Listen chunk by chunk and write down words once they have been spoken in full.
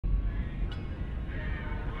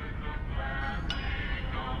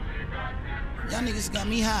Y'all niggas got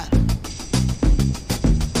me hot.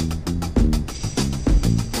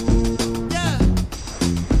 Yeah.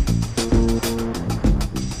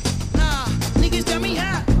 Nah, niggas got me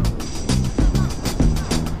hot.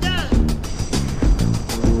 Yeah.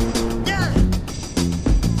 Yeah.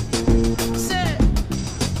 Said.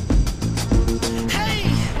 Hey,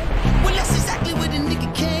 well that's exactly what the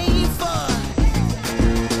nigga came for.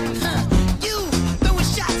 You throwing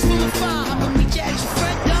shots from afar. I'ma meet you at your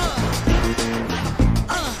front door.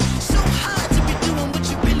 So hard to be doing what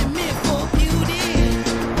you really meant for, beauty.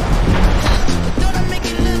 But don't I make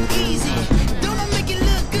it look easy? Don't I make it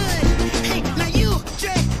look good? Hey, now you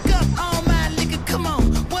drink up all my liquor. Come on,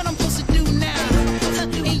 what I'm supposed to do now?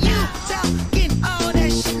 And you talking all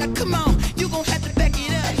that shit. Now come on, you gon' have to back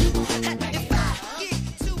it up. If I get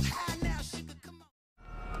too high now, sugar, come on.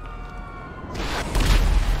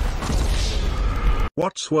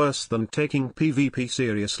 What's worse than taking PvP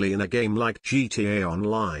seriously in a game like GTA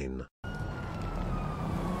Online?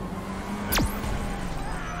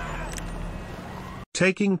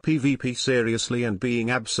 Taking PvP seriously and being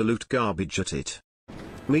absolute garbage at it.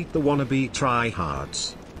 Meet the wannabe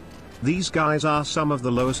tryhards. These guys are some of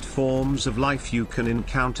the lowest forms of life you can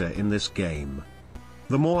encounter in this game.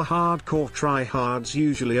 The more hardcore tryhards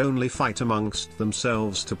usually only fight amongst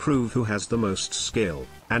themselves to prove who has the most skill,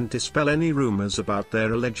 and dispel any rumors about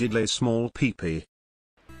their allegedly small peepee.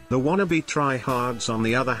 The wannabe tryhards on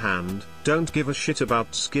the other hand, don't give a shit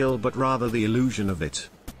about skill but rather the illusion of it.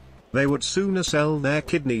 They would sooner sell their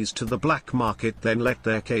kidneys to the black market than let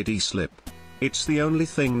their KD slip. It's the only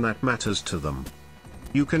thing that matters to them.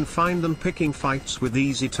 You can find them picking fights with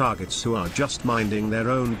easy targets who are just minding their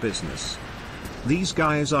own business. These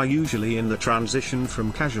guys are usually in the transition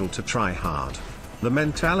from casual to tryhard. The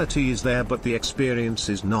mentality is there but the experience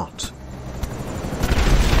is not.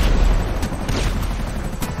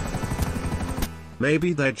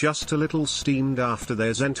 Maybe they're just a little steamed after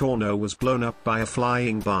their Zentorno was blown up by a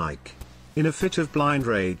flying bike. In a fit of blind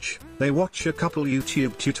rage, they watch a couple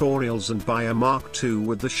YouTube tutorials and buy a Mark II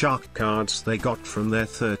with the shark cards they got from their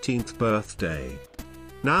 13th birthday.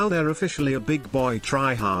 Now they're officially a big boy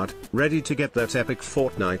tryhard, ready to get that epic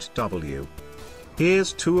Fortnite W.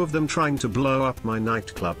 Here's two of them trying to blow up my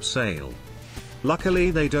nightclub sale.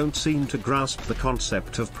 Luckily they don't seem to grasp the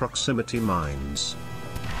concept of proximity mines.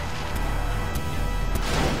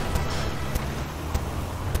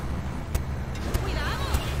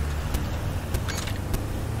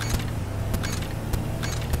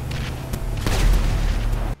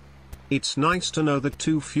 It's nice to know that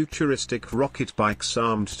two futuristic rocket bikes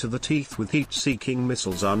armed to the teeth with heat-seeking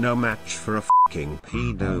missiles are no match for a f***ing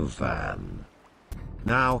pedo van.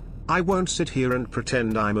 Now, I won't sit here and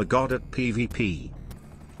pretend I'm a god at PvP.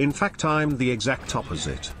 In fact I'm the exact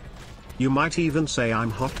opposite. You might even say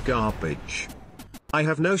I'm hot garbage. I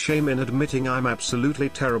have no shame in admitting I'm absolutely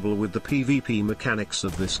terrible with the PvP mechanics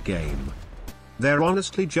of this game. They're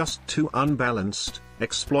honestly just too unbalanced,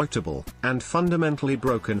 exploitable, and fundamentally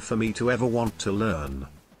broken for me to ever want to learn.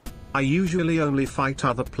 I usually only fight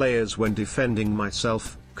other players when defending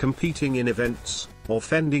myself, competing in events, or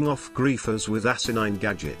fending off griefers with asinine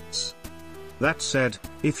gadgets. That said,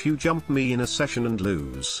 if you jump me in a session and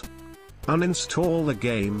lose, uninstall the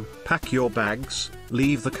game, pack your bags,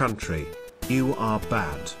 leave the country. You are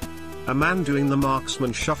bad. A man doing the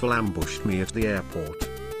marksman shuffle ambushed me at the airport.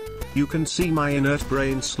 You can see my inert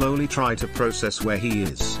brain slowly try to process where he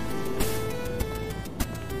is.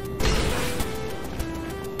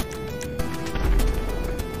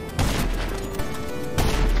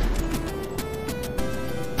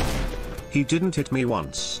 He didn't hit me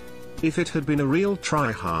once. If it had been a real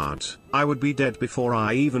tryhard, I would be dead before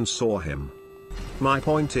I even saw him. My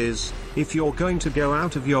point is, if you're going to go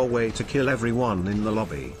out of your way to kill everyone in the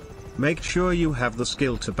lobby, make sure you have the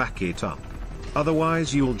skill to back it up.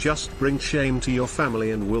 Otherwise you'll just bring shame to your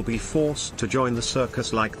family and will be forced to join the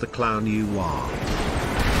circus like the clown you are.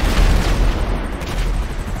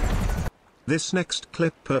 This next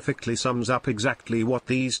clip perfectly sums up exactly what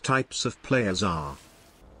these types of players are.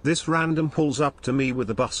 This random pulls up to me with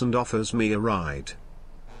a bus and offers me a ride.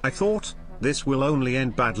 I thought, this will only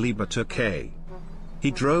end badly, but okay. He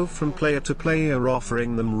drove from player to player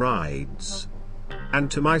offering them rides. And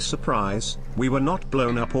to my surprise, we were not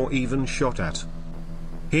blown up or even shot at.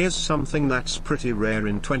 Here's something that's pretty rare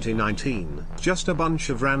in 2019, just a bunch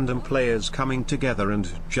of random players coming together and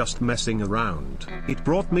just messing around. It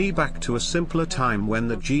brought me back to a simpler time when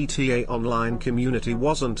the GTA Online community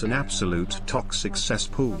wasn't an absolute toxic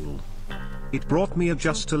cesspool. It brought me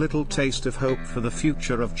just a little taste of hope for the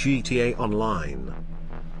future of GTA Online.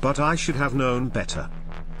 But I should have known better.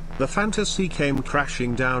 The fantasy came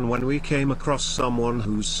crashing down when we came across someone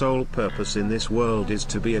whose sole purpose in this world is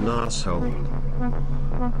to be an asshole.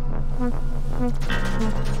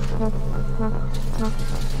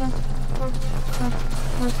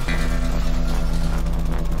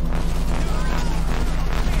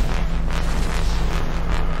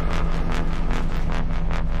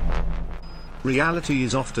 Reality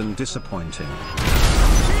is often disappointing.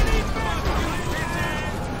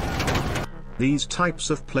 These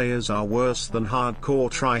types of players are worse than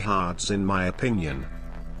hardcore tryhards in my opinion.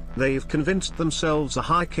 They've convinced themselves a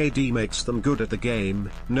high KD makes them good at the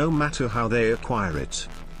game, no matter how they acquire it.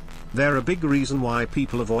 They're a big reason why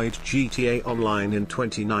people avoid GTA Online in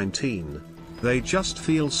 2019. They just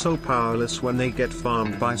feel so powerless when they get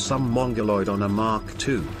farmed by some mongoloid on a Mark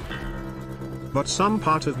II. But some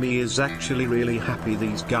part of me is actually really happy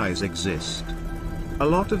these guys exist. A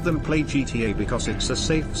lot of them play GTA because it's a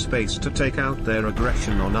safe space to take out their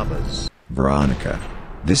aggression on others. Veronica,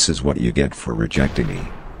 this is what you get for rejecting me.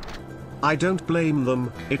 I don't blame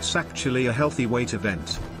them, it's actually a healthy way to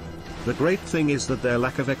vent. The great thing is that their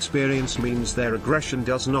lack of experience means their aggression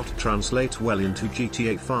does not translate well into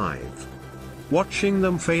GTA 5. Watching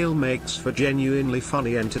them fail makes for genuinely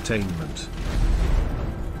funny entertainment.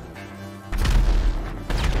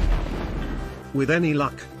 With any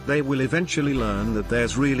luck, they will eventually learn that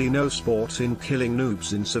there's really no sport in killing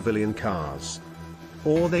noobs in civilian cars.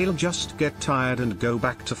 Or they'll just get tired and go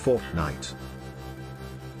back to Fortnite.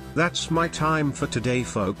 That's my time for today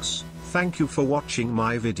folks, thank you for watching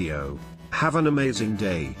my video. Have an amazing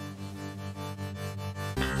day.